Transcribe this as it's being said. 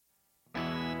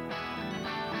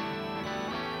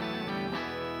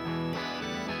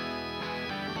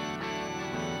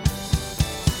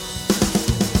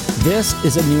This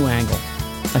is A New Angle,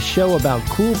 a show about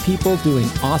cool people doing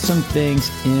awesome things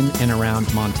in and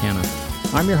around Montana.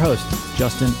 I'm your host,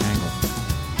 Justin Angle.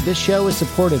 This show is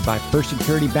supported by First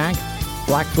Security Bank,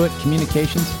 Blackfoot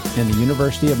Communications, and the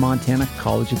University of Montana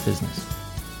College of Business.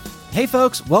 Hey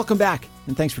folks, welcome back,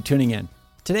 and thanks for tuning in.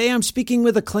 Today I'm speaking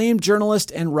with acclaimed journalist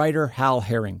and writer Hal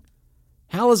Herring.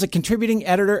 Hal is a contributing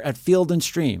editor at Field and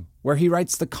Stream, where he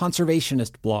writes the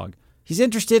Conservationist blog. He's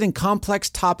interested in complex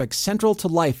topics central to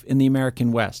life in the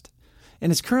American West,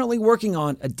 and is currently working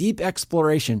on a deep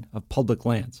exploration of public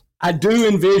lands. I do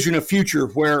envision a future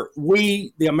where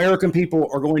we, the American people,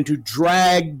 are going to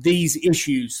drag these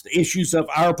issues, the issues of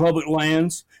our public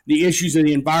lands, the issues of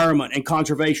the environment and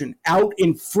conservation, out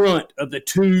in front of the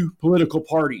two political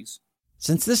parties.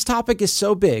 Since this topic is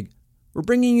so big, we're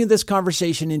bringing you this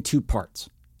conversation in two parts.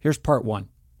 Here's part one.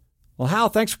 Well, Hal,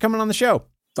 thanks for coming on the show.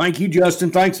 Thank you,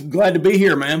 Justin. Thanks. Glad to be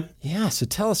here, man. Yeah, so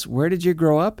tell us, where did you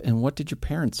grow up and what did your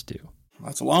parents do?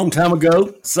 That's a long time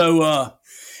ago. So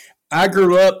I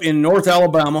grew up in North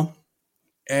Alabama,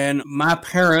 and my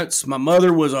parents, my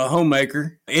mother was a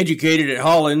homemaker, educated at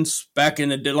Hollins back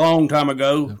in a long time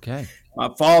ago. Okay. My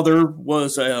father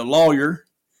was a lawyer,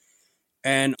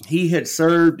 and he had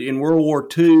served in World War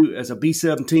II as a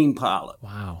B-17 pilot.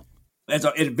 Wow. At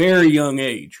a very young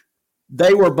age.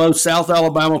 They were both South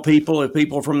Alabama people and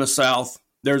people from the South.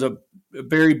 There's a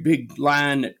very big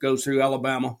line that goes through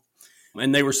Alabama.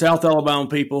 And they were South Alabama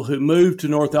people who moved to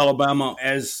North Alabama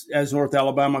as North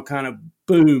Alabama kind of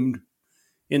boomed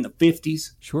in the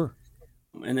 50s. Sure.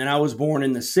 And then I was born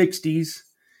in the 60s.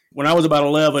 When I was about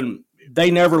 11,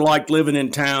 they never liked living in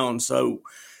town. So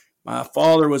my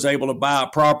father was able to buy a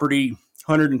property,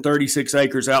 136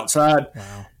 acres outside.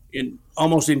 Wow.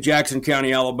 Almost in Jackson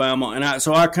County, Alabama. And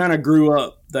so I kind of grew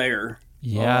up there.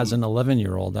 Yeah, as an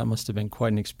 11-year-old, that must have been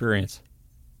quite an experience.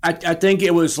 I think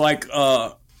it was like,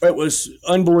 it was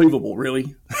unbelievable,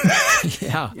 really.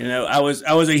 Yeah. You know, I was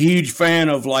a huge fan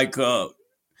of like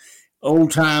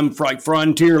old time like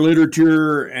frontier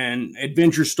literature and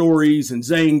adventure stories and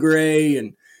Zane Grey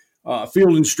and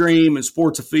Field and Stream and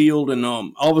Sports Afield. And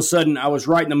all of a sudden I was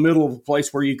right in the middle of a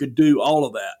place where you could do all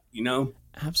of that, you know?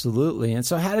 Absolutely. And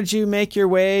so how did you make your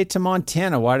way to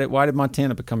Montana? Why did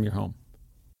Montana become your home?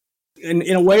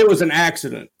 In a way, it was an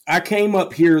accident. I came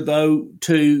up here, though,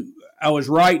 I was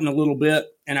writing a little bit,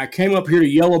 and I came up here to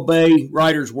Yellow Bay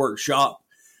Writers Workshop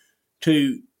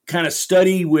to kind of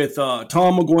study with Tom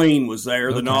McGuane was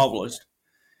there, the novelist.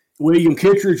 William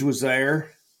Kittredge was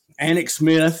there, Annick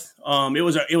Smith.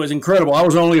 It was incredible. I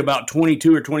was only about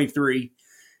 22 or 23,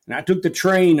 and I took the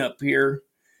train up here.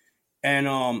 And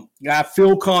guy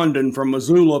Phil Condon from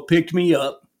Missoula picked me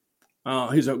up.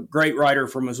 He's a great writer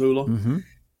from Missoula. Mm-hmm.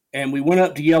 And we went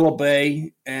up to Yellow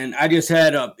Bay, and I just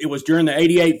had it was during the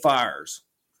 88 fires.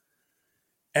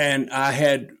 And I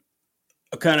had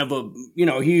a kind of a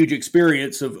huge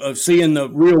experience of seeing the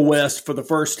real West for the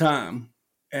first time.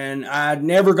 And I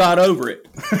never got over it.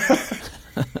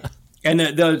 And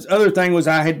the other thing was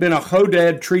I had been a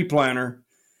Hodad tree planter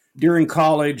during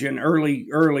college and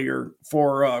earlier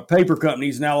for paper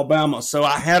companies in Alabama. So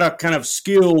I had a kind of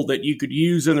skill that you could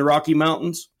use in the Rocky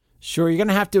Mountains. Sure. You're going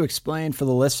to have to explain for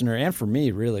the listener and for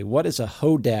me, really, what is a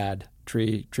Hodad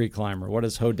tree climber? What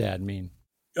does Hodad mean?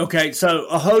 Okay. So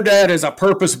a Hodad is a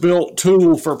purpose-built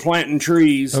tool for planting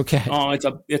trees. Okay.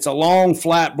 It's a long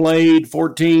flat blade,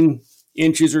 14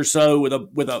 inches or so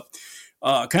with a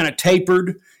kind of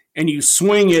tapered, and you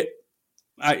swing it.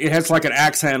 It has like an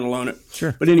axe handle on it.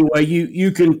 Sure. But anyway, you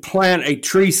can plant a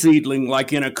tree seedling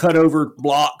like in a cutover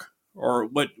block or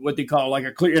what they call like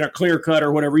in a clear cut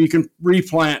or whatever. You can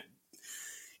replant,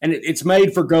 and it's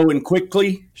made for going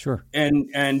quickly. Sure.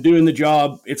 And doing the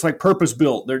job. It's like purpose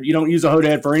built. You don't use a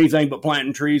Hodad for anything but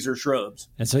planting trees or shrubs.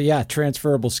 And so, yeah,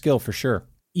 transferable skill for sure.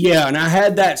 Yeah, and I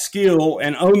had that skill,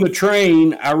 and on the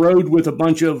train, I rode with a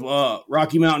bunch of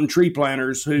Rocky Mountain tree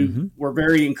planters who were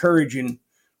very encouraging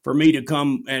for me to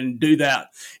come and do that.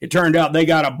 It turned out they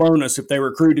got a bonus if they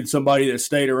recruited somebody that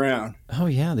stayed around. Oh,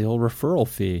 yeah, the old referral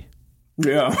fee.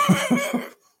 Yeah.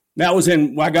 That was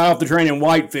I got off the train in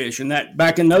Whitefish, and that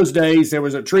back in those days, there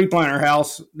was a tree planter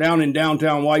house down in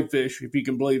downtown Whitefish, if you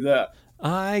can believe that.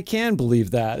 I can believe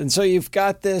that. And so you've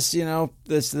got this,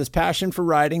 this passion for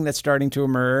writing that's starting to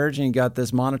emerge, and you got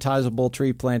this monetizable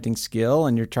tree planting skill,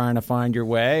 and you're trying to find your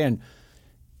way, and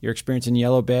your experience in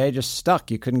Yellow Bay just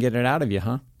stuck. You couldn't get it out of you,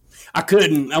 huh? I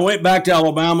couldn't. I went back to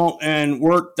Alabama and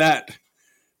worked that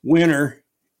winter.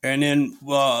 And then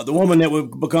the woman that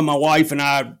would become my wife and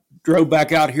I drove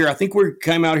back out here. I think we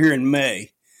came out here in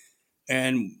May.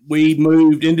 And we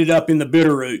ended up in the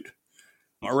Bitterroot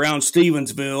around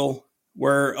Stevensville.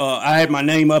 where I had my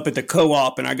name up at the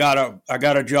co-op, and I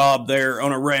got a job there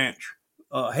on a ranch,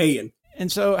 haying.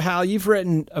 And so, Hal, you've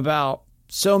written about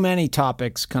so many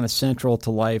topics kind of central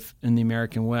to life in the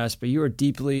American West, but you are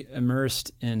deeply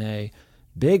immersed in a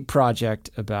big project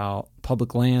about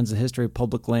public lands, the history of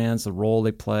public lands, the role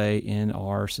they play in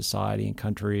our society and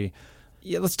country.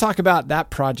 Yeah, let's talk about that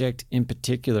project in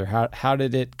particular. How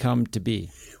did it come to be?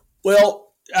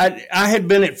 Well, I had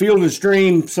been at Field and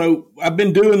Stream, so I've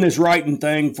been doing this writing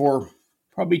thing for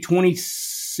probably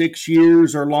 26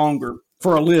 years or longer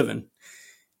for a living.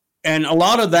 And a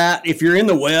lot of that, if you're in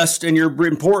the West and you're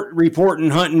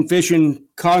reporting hunting, fishing,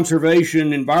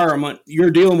 conservation, environment, you're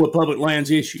dealing with public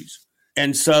lands issues.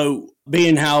 And so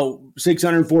being how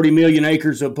 640 million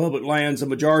acres of public lands, the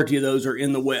majority of those are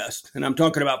in the West. And I'm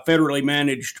talking about federally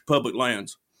managed public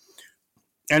lands.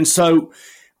 And so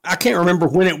I can't remember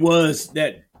when it was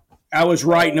that I was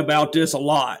writing about this a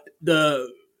lot. The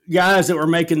guys that were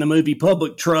making the movie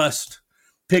Public Trust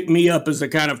picked me up as a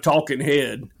kind of talking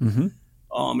head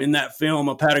in that film,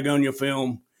 a Patagonia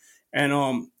film.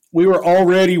 And we were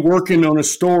already working on a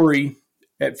story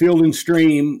at Field and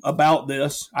Stream about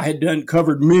this. I had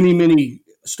covered many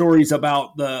stories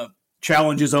about the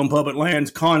challenges on public lands,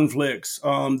 conflicts,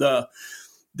 the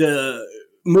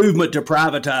movement to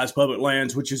privatize public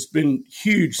lands, which has been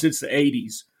huge since the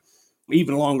 80s,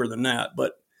 even longer than that.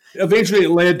 But eventually it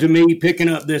led to me picking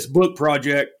up this book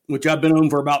project, which I've been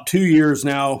on for about 2 years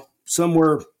now,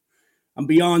 somewhere I'm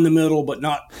beyond the middle, but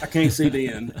I can't see the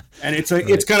end. And it's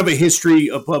kind of a history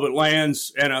of public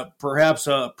lands and perhaps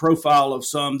a profile of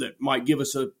some that might give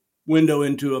us a window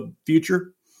into a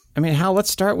future. I mean, Hal,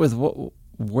 let's start with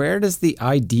where does the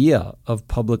idea of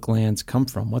public lands come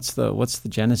from? What's the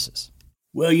genesis?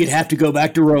 Well, you'd have to go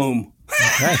back to Rome.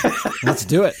 Okay, let's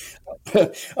do it.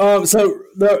 So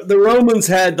the Romans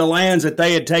had the lands that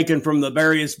they had taken from the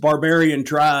various barbarian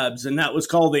tribes, and that was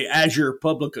called the Azure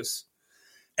Publicus.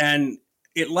 And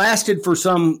it lasted for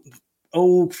some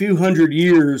few hundred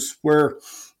years where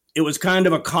it was kind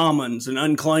of a commons, an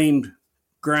unclaimed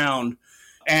ground.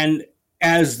 And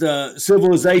as the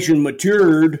civilization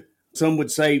matured, some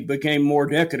would say became more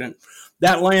decadent,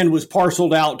 that land was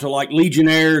parceled out to like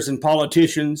legionnaires and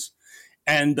politicians.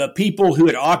 And the people who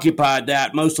had occupied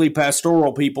that, mostly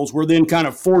pastoral peoples, were then kind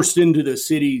of forced into the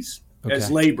cities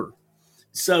as labor.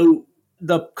 So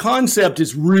the concept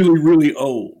is really, really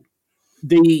old.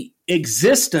 The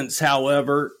existence,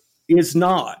 however, is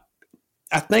not.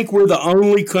 I think we're the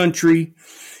only country.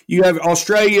 You have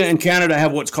Australia and Canada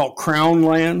have what's called crown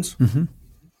lands. Mm-hmm.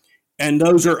 And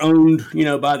those are owned,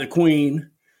 by the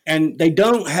Queen. And they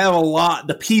don't have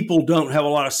the people don't have a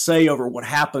lot of say over what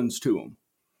happens to them.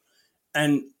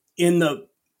 And in the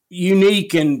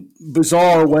unique and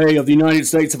bizarre way of the United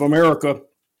States of America,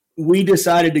 we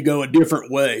decided to go a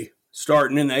different way,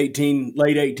 starting in the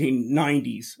late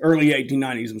 1890s, early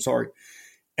 1890s, I'm sorry.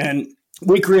 And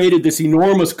we created this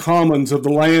enormous commons of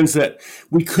the lands that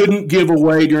we couldn't give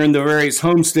away during the various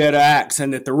homestead acts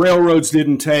and that the railroads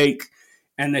didn't take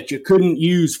and that you couldn't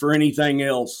use for anything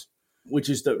else, which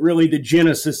is really the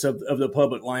genesis of the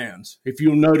public lands. If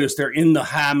you'll notice, they're in the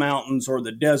high mountains or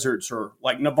the deserts or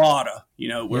like Nevada,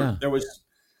 where there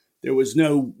was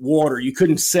no water. You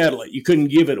couldn't settle it. You couldn't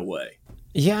give it away.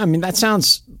 Yeah, I mean, that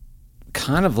sounds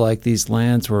kind of like these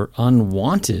lands were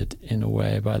unwanted in a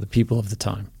way by the people of the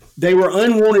time. They were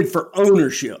unwanted for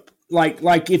ownership.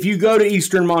 Like if you go to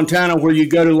eastern Montana, where you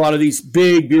go to a lot of these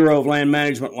big Bureau of Land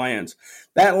Management lands,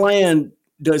 that land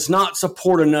does not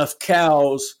support enough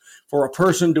cows for a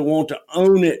person to want to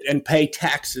own it and pay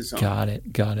taxes on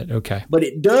it. Got it. Okay. But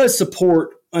it does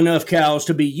support enough cows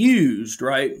to be used,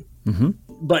 right? Mm-hmm.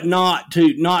 But not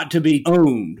to be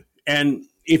owned. And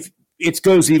if it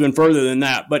goes even further than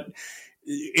that, but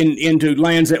into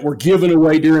lands that were given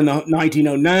away during the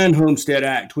 1909 Homestead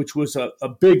Act, which was a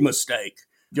big mistake.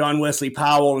 John Wesley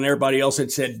Powell and everybody else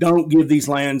had said, don't give these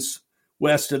lands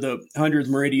west of the 100th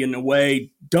meridian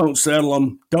away, don't settle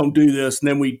them, don't do this. And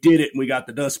then we did it and we got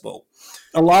the Dust Bowl.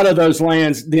 A lot of those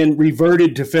lands then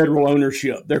reverted to federal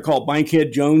ownership. They're called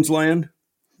Bankhead Jones land.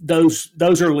 Those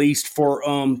are leased for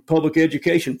public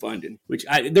education funding, which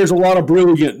there's a lot of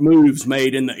brilliant moves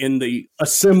made in the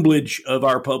assemblage of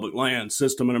our public land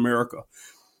system in America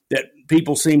that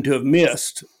people seem to have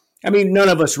missed. I mean, none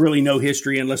of us really know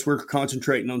history unless we're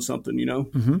concentrating on something,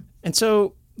 Mm-hmm. And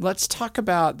so let's talk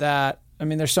about that. I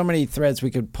mean, there's so many threads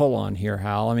we could pull on here,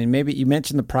 Hal. I mean, maybe you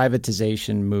mentioned the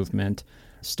privatization movement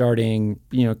starting,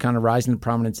 kind of rising to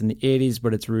prominence in the 80s,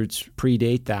 but its roots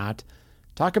predate that.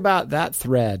 Talk about that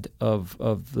thread of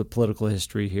the political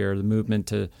history here, the movement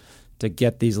to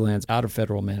get these lands out of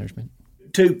federal management.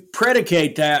 to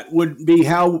predicate that would be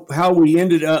how we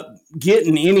ended up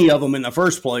getting any of them in the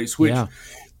first place, which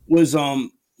was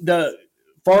the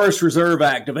Forest Reserve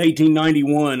Act of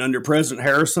 1891 under President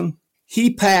Harrison.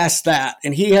 He passed that,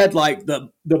 and he had like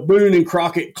the Boone and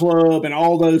Crockett Club and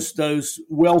all those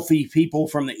wealthy people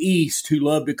from the East who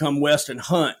loved to come west and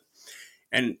hunt.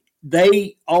 And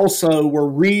they also were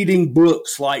reading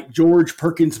books like George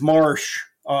Perkins Marsh,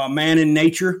 Man in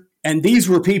Nature. And these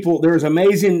were people, there was an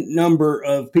amazing number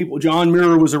of people. John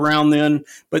Muir was around then,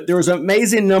 but there was an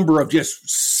amazing number of just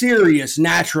serious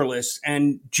naturalists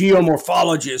and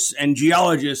geomorphologists and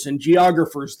geologists and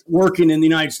geographers working in the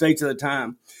United States at the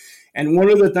time. And one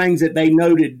of the things that they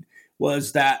noted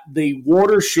was that the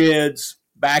watersheds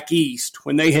back east,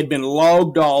 when they had been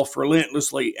logged off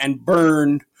relentlessly and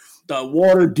burned, the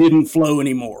water didn't flow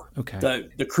anymore. Okay.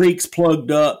 The creeks plugged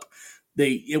up.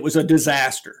 It was a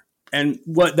disaster. And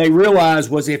what they realized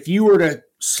was if you were to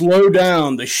slow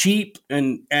down the sheep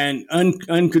and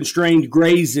unconstrained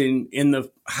grazing in the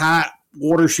high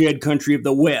watershed country of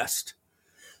the West,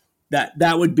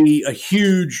 that would be a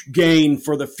huge gain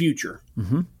for the future.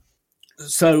 Mm-hmm.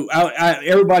 So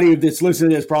everybody that's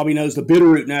listening to this probably knows the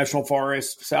Bitterroot National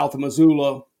Forest south of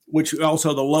Missoula, which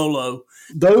also the Lolo.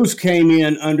 Those came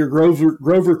in under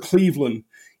Grover Cleveland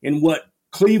in what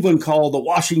Cleveland called the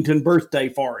Washington Birthday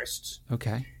Forests.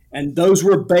 Okay. And those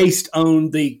were based on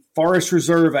the Forest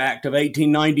Reserve Act of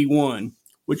 1891,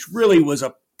 which really was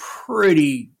a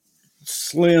pretty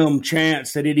slim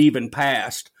chance that it even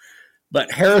passed.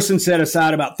 But Harrison set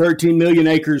aside about 13 million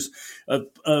acres of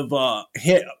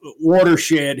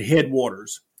watershed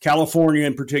headwaters, California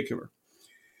in particular.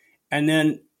 And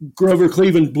then Grover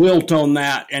Cleveland built on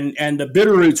that, and the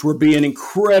Bitterroots were being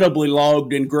incredibly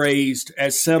logged and grazed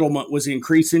as settlement was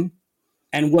increasing.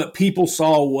 And what people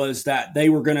saw was that they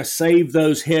were going to save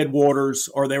those headwaters,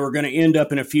 or they were going to end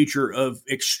up in a future of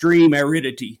extreme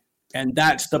aridity. And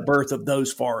that's the birth of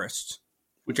those forests,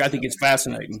 which I think is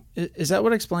fascinating. Is that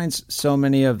what explains so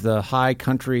many of the high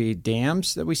country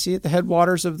dams that we see at the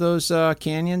headwaters of those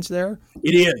canyons there?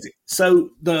 It is.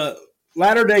 So the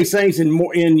Latter-day Saints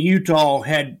in Utah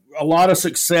had a lot of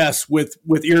success with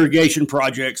irrigation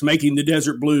projects, making the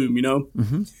desert bloom, you know?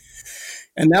 Mm-hmm.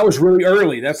 And that was really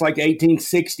early. That's like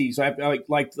 1860s,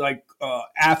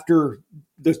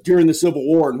 during the Civil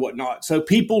War and whatnot. So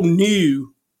people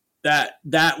knew that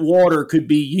water could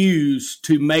be used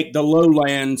to make the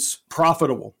lowlands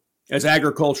profitable as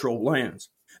agricultural lands.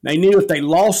 They knew if they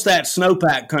lost that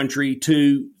snowpack country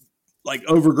to like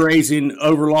overgrazing,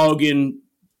 overlogging,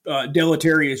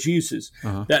 deleterious uses,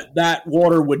 that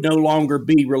water would no longer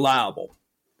be reliable.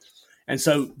 And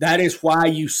so that is why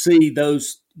you see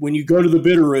those. When you go to the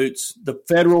Bitterroots, the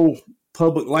federal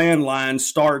public land line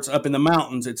starts up in the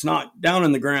mountains. It's not down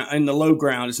in the ground, in the low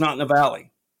ground. It's not in the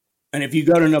valley. And if you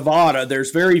go to Nevada,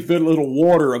 there's very little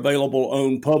water available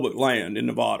on public land in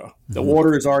Nevada. Mm-hmm. The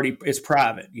water it's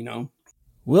private, you know.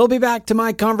 We'll be back to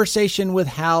my conversation with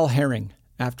Hal Herring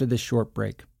after this short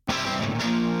break.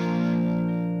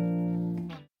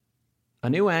 A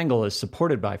New Angle is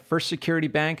supported by First Security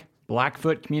Bank,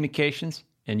 Blackfoot Communications,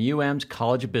 and UM's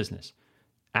College of Business.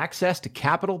 Access to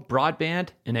capital,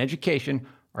 broadband, and education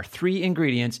are 3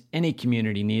 ingredients any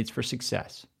community needs for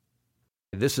success.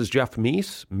 This is Jeff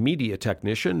Meese, media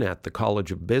technician at the College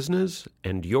of Business,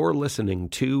 and you're listening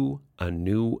to A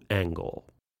New Angle.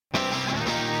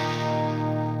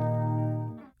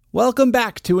 Welcome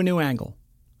back to A New Angle.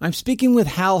 I'm speaking with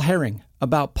Hal Herring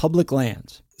about public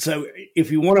lands. So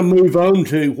if you want to move on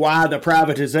to why the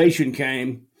privatization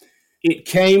came, it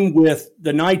came with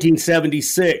the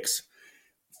 1976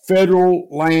 Federal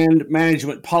Land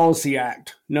Management Policy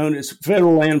Act, known as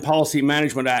Federal Land Policy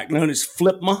Management Act, known as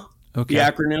FLPMA, the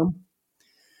acronym.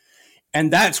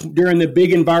 And that's during the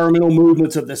big environmental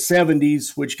movements of the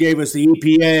 70s, which gave us the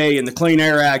EPA and the Clean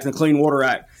Air Act and the Clean Water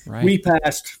Act. Right. We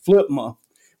passed FLPMA,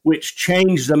 which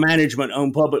changed the management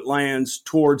on public lands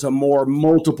towards a more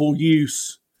multiple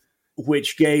use,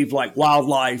 which gave like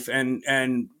wildlife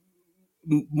and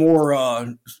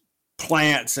more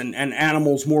plants and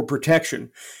animals more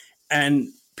protection. And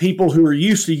people who are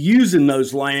used to using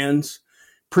those lands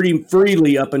pretty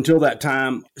freely up until that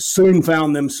time soon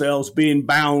found themselves being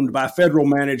bound by federal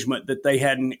management that they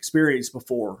hadn't experienced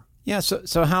before. Yeah.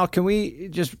 So how can we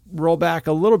just roll back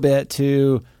a little bit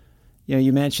to,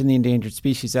 you mentioned the Endangered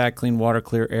Species Act, Clean Water,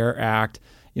 Clear Air Act,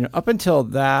 up until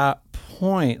that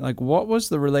point, like what was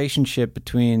the relationship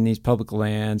between these public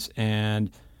lands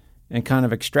and kind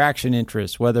of extraction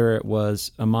interests, whether it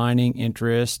was a mining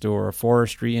interest or a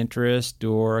forestry interest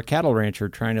or a cattle rancher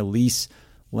trying to lease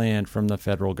land from the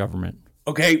federal government?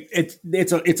 Okay,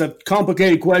 it's a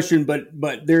complicated question,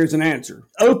 but there's an answer.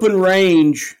 Open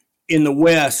range in the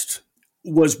West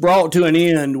was brought to an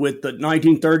end with the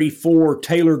 1934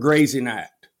 Taylor Grazing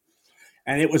Act.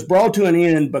 And it was brought to an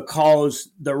end because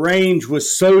the range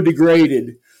was so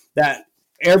degraded that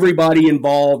everybody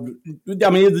involved, I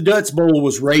mean, the Dutch Bowl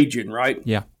was raging, right?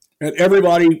 Yeah. And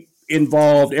everybody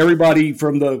involved, everybody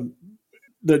from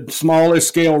the smallest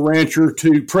scale rancher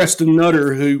to Preston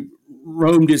Nutter, who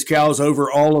roamed his cows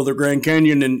over all of the Grand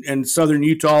Canyon and southern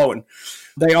Utah, and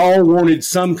they all wanted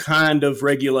some kind of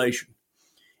regulation.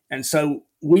 And so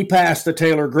we passed the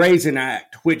Taylor Grazing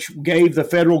Act, which gave the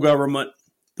federal government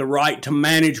the right to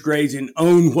manage grazing,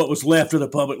 own what was left of the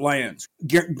public lands,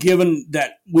 given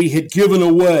that we had given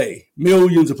away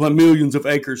millions upon millions of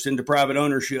acres into private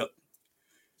ownership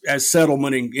as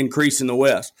settlement increased in the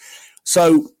West.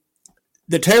 So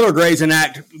the Taylor Grazing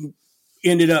Act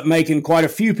ended up making quite a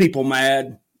few people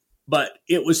mad, but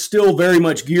it was still very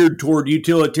much geared toward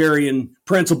utilitarian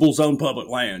principles on public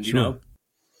land, you know.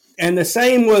 And the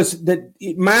same was that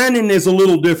mining is a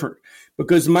little different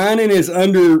because mining is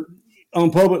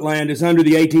on public land is under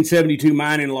the 1872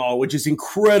 mining law, which is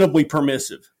incredibly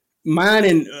permissive.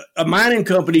 A mining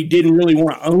company didn't really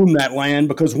want to own that land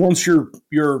because once your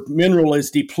mineral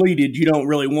is depleted, you don't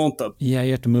really want you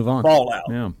have to move on. Fallout.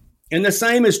 Yeah. And the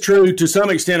same is true to some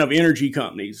extent of energy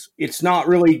companies. It's not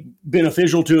really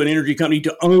beneficial to an energy company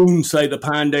to own, say, the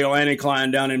Pinedale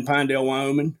Anticline down in Pinedale,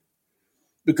 Wyoming,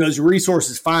 because resource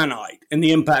is finite and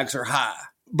the impacts are high.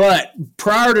 But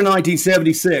prior to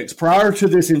 1976, prior to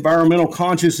this environmental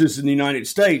consciousness in the United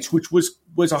States, which was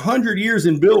 100 years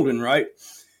in building, right?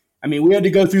 I mean, we had to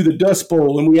go through the Dust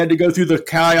Bowl and we had to go through the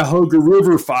Cuyahoga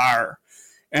River fire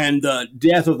and the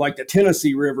death of like the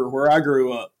Tennessee River where I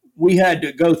grew up. We had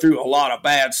to go through a lot of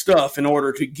bad stuff in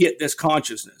order to get this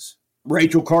consciousness.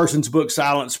 Rachel Carson's book,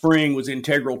 Silent Spring, was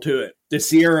integral to it. The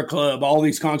Sierra Club, all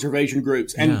these conservation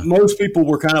groups. And most people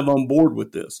were kind of on board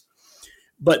with this.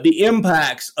 But the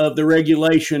impacts of the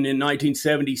regulation in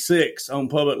 1976 on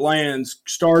public lands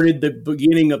started the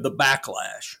beginning of the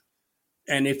backlash.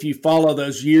 And if you follow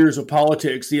those years of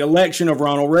politics, the election of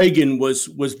Ronald Reagan was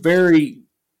very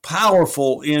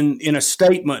powerful in a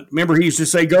statement. Remember, he used to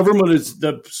say government is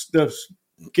the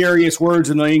scariest words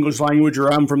in the English language,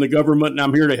 or I'm from the government and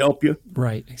I'm here to help you.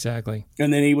 Right, exactly.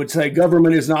 And then he would say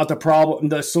government is not the problem,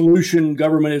 the solution,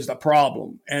 government is the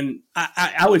problem. And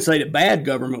I would say that bad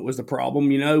government was the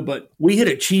problem, you know, but we had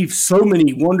achieved so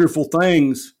many wonderful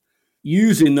things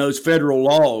using those federal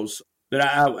laws that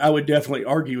I would definitely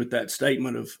argue with that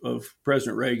statement of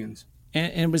President Reagan's.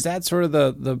 And was that sort of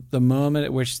the moment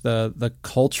at which the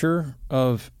culture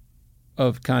of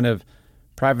kind of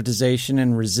privatization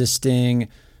and resisting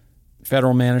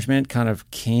federal management kind of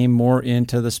came more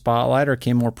into the spotlight or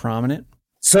came more prominent?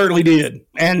 Certainly did.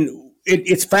 And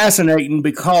it's fascinating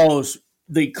because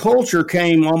the culture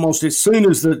came almost as soon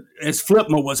as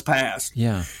FLPMA was passed.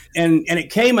 Yeah. And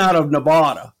it came out of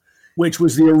Nevada, which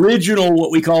was the original,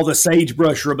 what we call the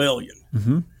Sagebrush Rebellion.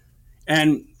 Mm-hmm.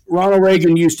 And Ronald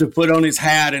Reagan used to put on his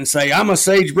hat and say, I'm a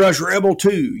sagebrush rebel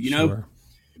too, you know. Sure.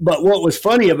 But what was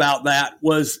funny about that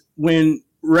was when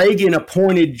Reagan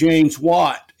appointed James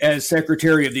Watt as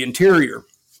Secretary of the Interior,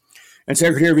 and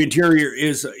Secretary of the Interior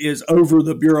is over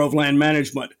the Bureau of Land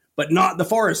Management, but not the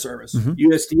Forest Service. Mm-hmm.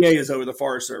 USDA is over the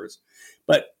Forest Service.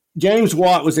 But James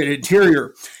Watt was at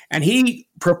Interior, and he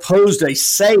proposed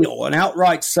an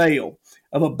outright sale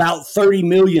of about 30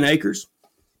 million acres.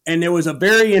 And there was a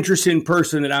very interesting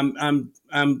person that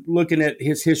I'm looking at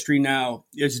his history now.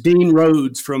 It's Dean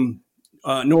Rhodes from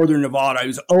northern Nevada. He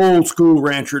was an old school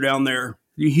rancher down there,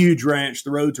 a huge ranch,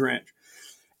 the Rhodes Ranch.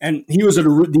 And he was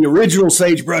the original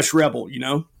sagebrush rebel, you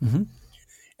know. Mm-hmm.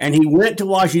 And he went to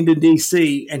Washington,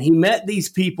 D.C., and he met these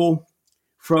people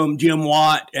from Jim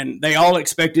Watt, and they all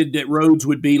expected that Rhodes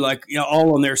would be like, you know,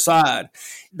 all on their side.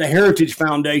 The Heritage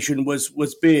Foundation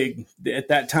was big at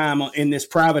that time in this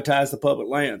privatize the public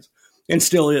lands, and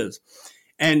still is.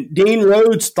 And Dean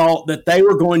Rhodes thought that they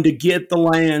were going to get the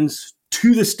lands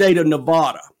to the state of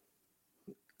Nevada,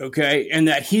 okay, and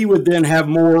that he would then have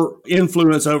more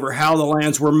influence over how the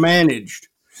lands were managed.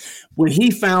 When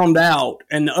he found out,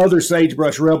 and the other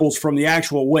sagebrush rebels from the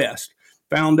actual West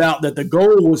found out that the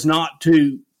goal was not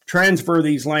to transfer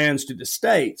these lands to the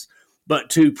states, but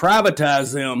to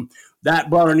privatize them, that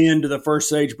brought an end to the first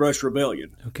Sagebrush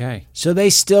Rebellion. Okay. So they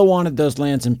still wanted those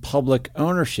lands in public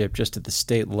ownership just at the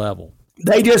state level.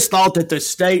 They just thought that the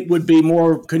state would be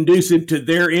more conducive to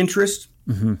their interests.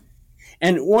 Mm-hmm.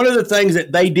 And one of the things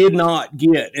that they did not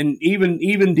get, and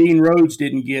even Dean Rhodes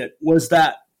didn't get, was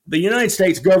that the United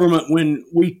States government, when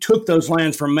we took those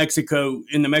lands from Mexico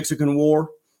in the Mexican War,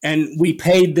 And we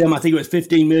paid them, I think it was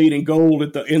 $15 million in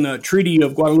gold in the Treaty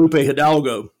of Guadalupe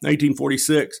Hidalgo,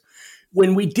 1946.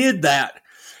 When we did that,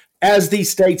 as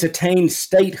these states attained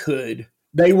statehood,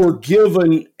 they were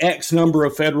given X number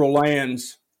of federal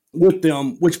lands with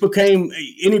them, which became,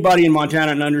 anybody in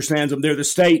Montana understands them, they're the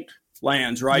state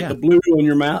lands, right? Yeah. The blue on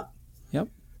your map. Yep.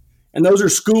 And those are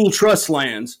school trust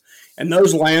lands. And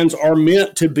those lands are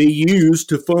meant to be used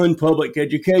to fund public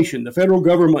education. The federal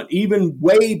government, even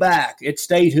way back at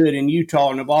statehood in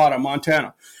Utah, Nevada,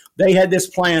 Montana, they had this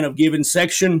plan of giving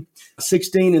Section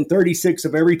 16 and 36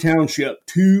 of every township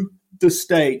to the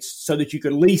states so that you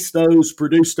could lease those,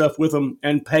 produce stuff with them,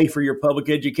 and pay for your public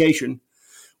education,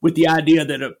 with the idea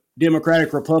that a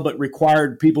democratic republic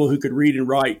required people who could read and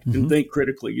write and think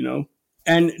critically,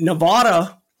 And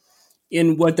Nevada,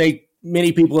 in what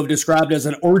many people have described as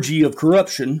an orgy of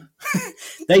corruption,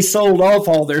 they sold off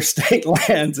all their state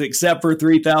lands except for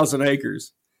 3,000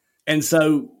 acres. And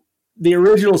so the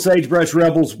original Sagebrush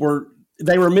rebels were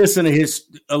missing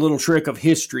a little trick of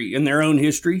history in their own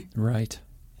history. Right.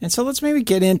 And so let's maybe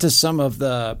get into some of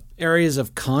the areas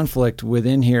of conflict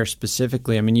within here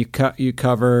specifically. I mean, you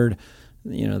covered,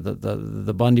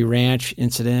 the Bundy Ranch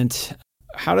incident.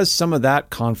 How does some of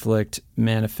that conflict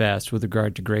manifest with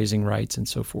regard to grazing rights and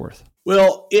so forth?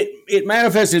 Well, it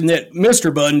manifested in that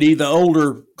Mr. Bundy, the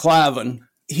older Cliven,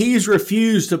 he's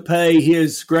refused to pay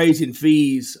his grazing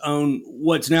fees on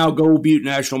what's now Gold Butte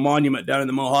National Monument down in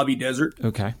the Mojave Desert.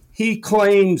 Okay. He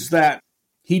claims that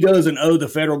he doesn't owe the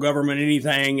federal government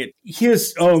anything.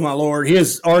 His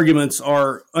arguments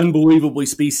are unbelievably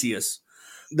specious.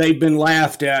 They've been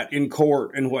laughed at in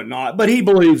court and whatnot, but he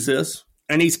believes this.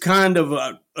 And he's kind of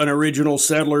an original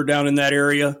settler down in that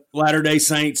area, Latter-day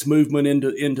Saints movement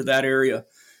into that area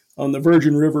on the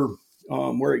Virgin River,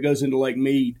 where it goes into Lake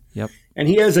Mead. Yep. And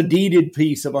he has a deeded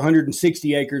piece of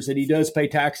 160 acres that he does pay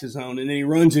taxes on. And then he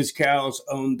runs his cows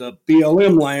on the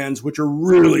BLM lands, which are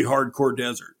really hardcore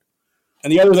desert.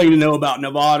 And the other thing to know about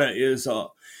Nevada is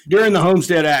during the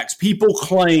Homestead Acts,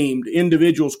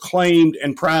 individuals claimed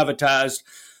and privatized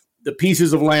the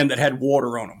pieces of land that had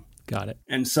water on them. Got it.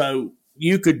 And so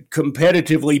you could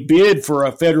competitively bid for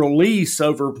a federal lease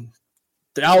over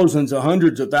thousands of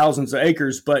hundreds of thousands of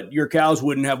acres, but your cows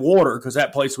wouldn't have water because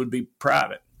that place would be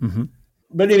private. Mm-hmm.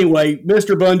 But anyway,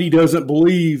 Mr. Bundy doesn't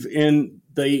believe in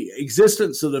the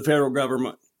existence of the federal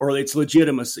government or its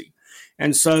legitimacy.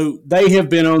 And so they have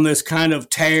been on this kind of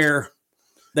tear.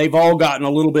 They've all gotten a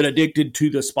little bit addicted to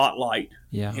the spotlight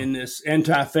in this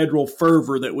anti-federal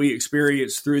fervor that we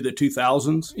experienced through the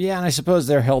 2000s. Yeah, and I suppose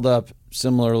they're held up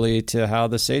similarly to how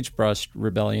the Sagebrush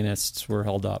rebellionists were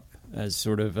held up as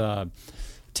sort of a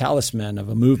talisman of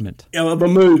a movement. Of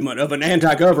an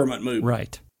anti-government movement.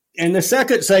 Right. And the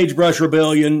second Sagebrush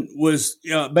Rebellion was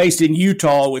based in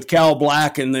Utah with Cal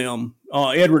Black and them.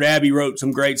 Edward Abbey wrote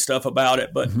some great stuff about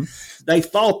it, but they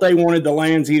thought they wanted the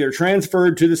lands either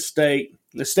transferred to the state.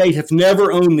 The state have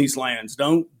never owned these lands.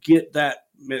 Don't get that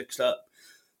mixed up.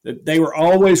 They were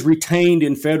always retained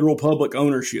in federal public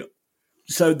ownership.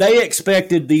 So they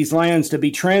expected these lands to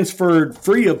be transferred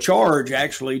free of charge,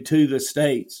 actually, to the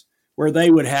states, where they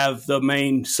would have the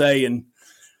main say in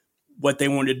what they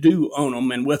wanted to do on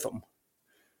them and with them.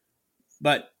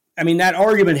 But, I mean, that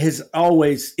argument has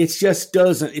always,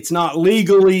 it's not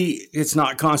legally, it's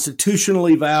not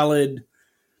constitutionally valid.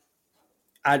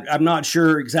 I'm not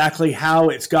sure exactly how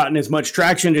it's gotten as much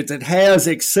traction as it has,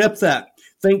 except that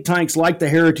think tanks like the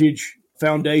Heritage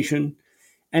Foundation,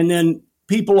 and then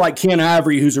people like Ken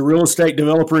Ivory, who's a real estate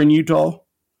developer in Utah,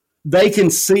 they can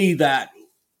see that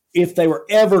if they were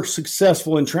ever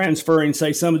successful in transferring,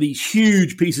 say, some of these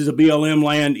huge pieces of BLM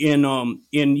land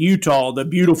in Utah, the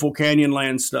beautiful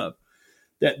Canyonland stuff,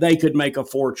 that they could make a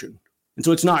fortune. And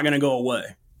so it's not going to go away.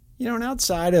 And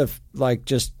outside of like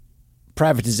just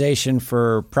privatization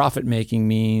for profit-making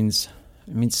means,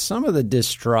 I mean, some of the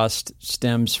distrust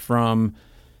stems from,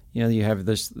 you have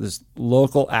this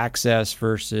local access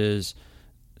versus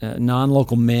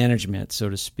non-local management, so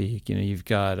to speak. You've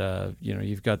got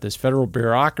this federal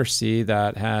bureaucracy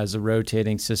that has a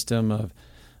rotating system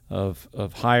of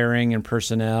hiring and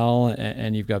personnel,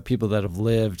 and you've got people that have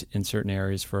lived in certain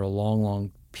areas for a long,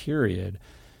 long period.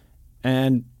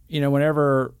 And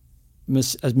whenever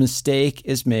a mistake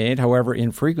is made, however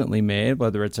infrequently made,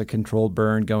 whether it's a controlled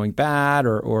burn going bad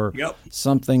or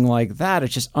something like that, it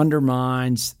just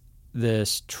undermines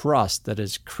this trust that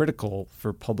is critical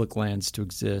for public lands to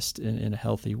exist in a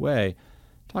healthy way.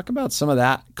 Talk about some of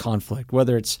that conflict,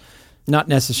 whether it's not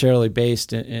necessarily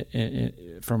based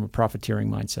from a profiteering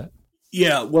mindset.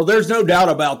 Yeah, well, there's no doubt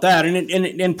about that,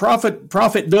 and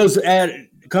profit does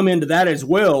come into that as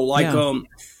well. Like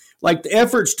like the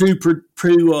efforts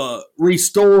to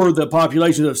restore the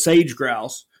populations of sage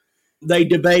grouse. They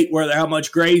debate how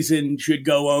much grazing should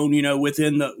go on,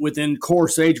 within core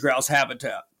sage grouse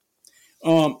habitat.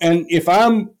 And if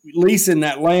I'm leasing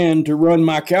that land to run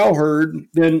my cow herd,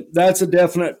 then that's a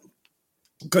definite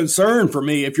concern for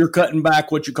me. If you're cutting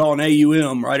back what you call an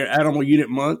AUM, right, an animal unit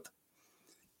month.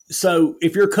 So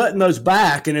if you're cutting those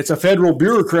back and it's a federal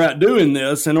bureaucrat doing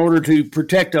this in order to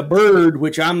protect a bird,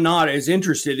 which I'm not as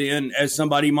interested in as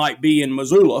somebody might be in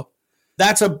Missoula,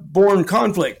 that's a born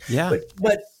conflict. Yeah.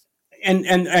 But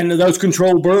and those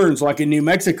controlled burns like in New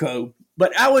Mexico.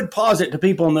 But I would posit to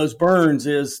people in those burns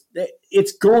is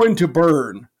it's going to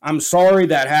burn. I'm sorry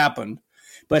that happened.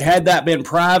 But had that been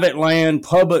private land,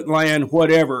 public land,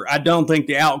 whatever, I don't think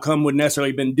the outcome would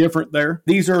necessarily have been different there.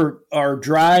 These are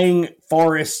drying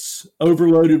forests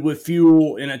overloaded with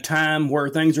fuel in a time where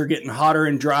things are getting hotter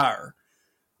and drier.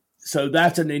 So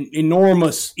that's an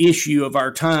enormous issue of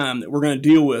our time that we're going to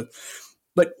deal with.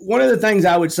 But one of the things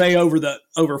I would say over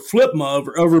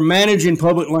FLPMA, over managing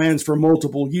public lands for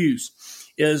multiple use,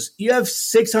 is you have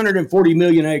 640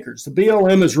 million acres. The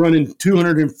BLM is running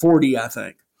 240, I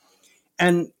think.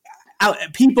 And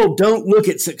people don't look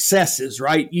at successes,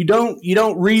 right? You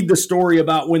don't read the story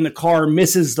about when the car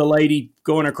misses the lady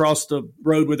going across the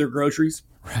road with her groceries.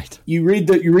 Right. You read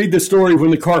the story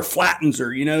when the car flattens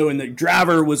her, and the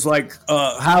driver was like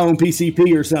high on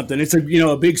PCP or something. It's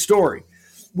a big story.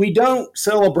 We don't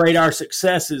celebrate our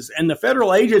successes, and the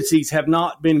federal agencies have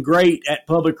not been great at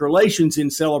public relations in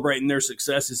celebrating their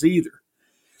successes either.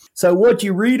 So what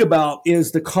you read about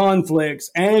is the conflicts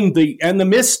and the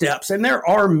missteps, and there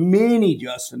are many,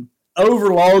 Justin.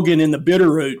 Overlogging in the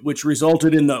Bitterroot, which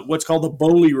resulted in what's called the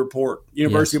Boley Report,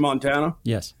 University of Montana.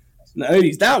 Yes. In the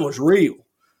 80s, that was real.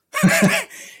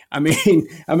 I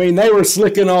mean, they were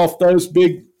slicking off those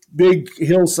big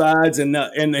hillsides, and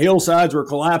the hillsides were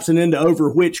collapsing into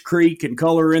Overwitch Creek and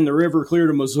color in the river clear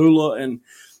to Missoula. And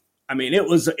I mean, it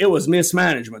was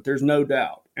mismanagement. There's no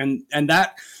doubt. And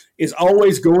that is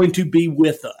always going to be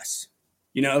with us.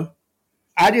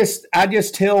 I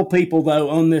just tell people though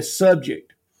on this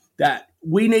subject that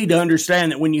we need to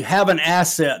understand that when you have an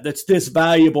asset that's this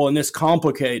valuable and this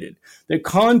complicated, that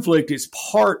conflict is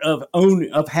part of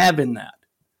having that.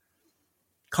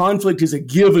 Conflict is a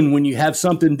given when you have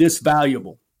something this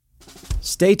valuable.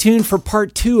 Stay tuned for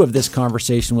part 2 of this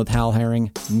conversation with Hal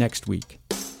Herring next week.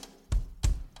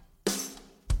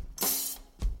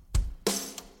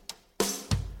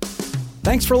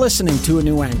 Thanks for listening to A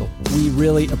New Angle. We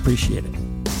really appreciate it.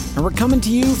 And we're coming to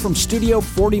you from Studio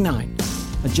 49,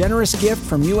 a generous gift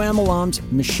from UM alums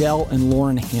Michelle and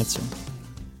Lauren Hansen.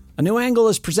 A New Angle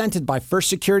is presented by First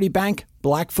Security Bank,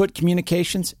 Blackfoot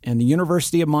Communications, and the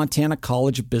University of Montana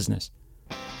College of Business.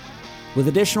 With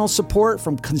additional support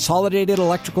from Consolidated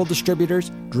Electrical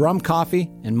Distributors, Drum Coffee,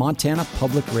 and Montana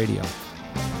Public Radio.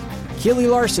 Keely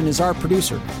Larson is our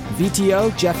producer.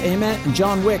 VTO, Jeff Ament, and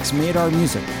John Wicks made our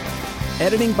music.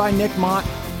 Editing by Nick Mott.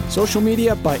 Social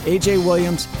media by AJ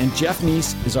Williams, and Jeff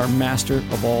Neese is our master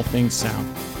of all things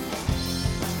sound.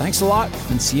 Thanks a lot,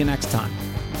 and see you next time.